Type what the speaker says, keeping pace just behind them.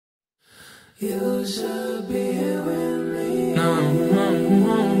You should be here with me. No,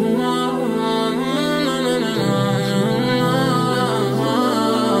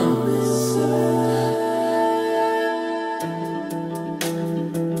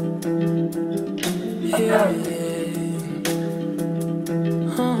 yeah,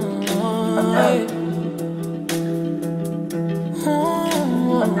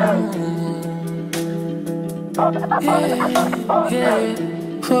 yeah.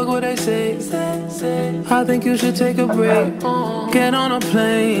 Fuck what they say. I think you should take a break. Get on a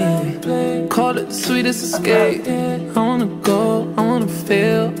plane. Call it the sweetest escape. I wanna go, I wanna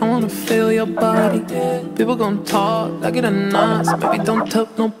feel your body. People gon' talk like it or not, so maybe don't tell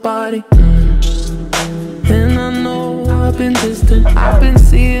nobody. And I know I've been distant, I've been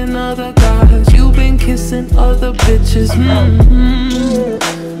seeing other guys, you've been kissing other bitches.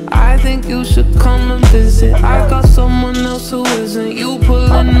 I think you should come and visit. I got someone else who isn't. You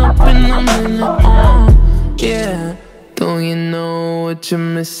pulling up in a minute. Yeah. Don't you know what you're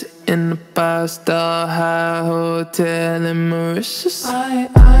missing in the 5-star high hotel in Mauritius? I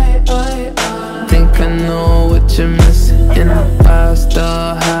think I know what you're missing in the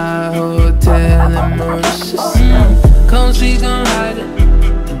 5-star high hotel in Mauritius. Come see, come hide it.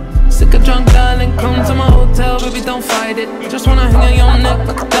 Sick of drunk darling, come to my hotel, baby, don't fight it. Just wanna hang on your neck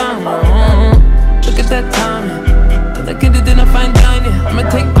like a diamond. Look at that timing, like it in a fine dining. I'ma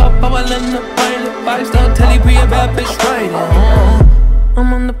take pop, I will end up pilot. 5-star telly, be a bad bitch riding.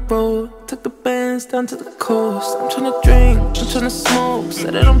 I'm on the road, took the bands down to the coast. I'm tryna drink, I'm tryna smoke,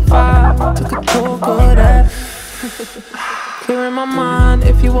 set it on fire, took a toke of that. Clearing my mind,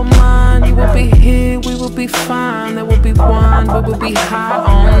 if you were mine, you would be here, we would be fine. There would be wine, we would be high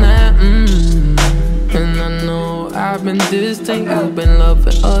on that. And I know I've been distant, you've been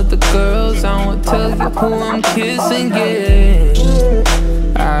loving other girls. I won't tell you who I'm kissing, yeah.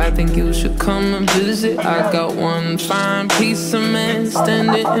 I think you should come and visit. I got one fine piece of man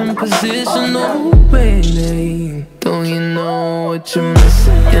standing in position, oh baby. Don't you know what you're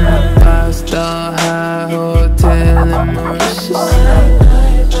missing in a 5-star high hotel in Mauritius?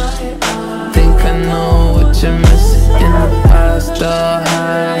 Think I know what you're missing in a 5-star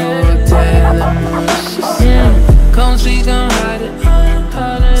high hotel in Mauritius. Come see, come hide it.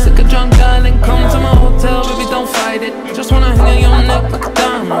 Sick of drunk darling, come to my hotel, baby, don't fight it. Just wanna hang on your neck like a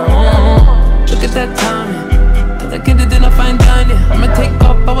diamond. Look at that timing, like it in a fine dining. I'ma take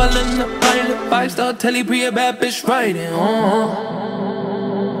off, I will end up pilot. 5-star telly, be a bad bitch riding.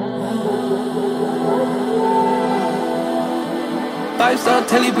 5-star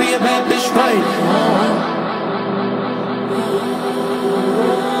telly, be a bad bitch riding.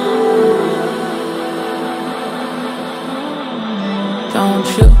 Don't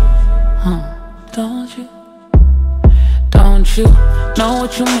you, don't you know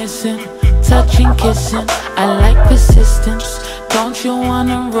what you're missing? Touching, kissing, I like persistence. Don't you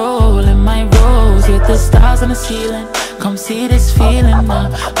wanna roll in my rose with the stars on the ceiling? Come see this feeling now,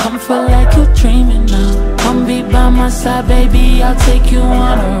 come feel like you're dreaming now. Come be by my side, baby, I'll take you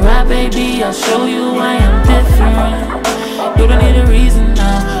on a ride, baby. I'll show you I am different. You don't need a reason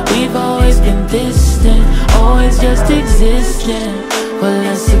now, we've always been distant, always just existing. Well,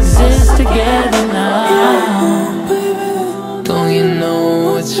 let's exist together now. Don't you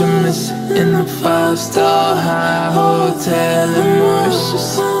know what you're missing in the 5-star high hotel in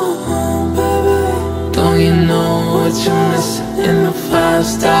Mauritius? Don't you know what you're missing in the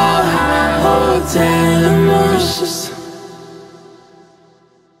 5-star high hotel in Mauritius?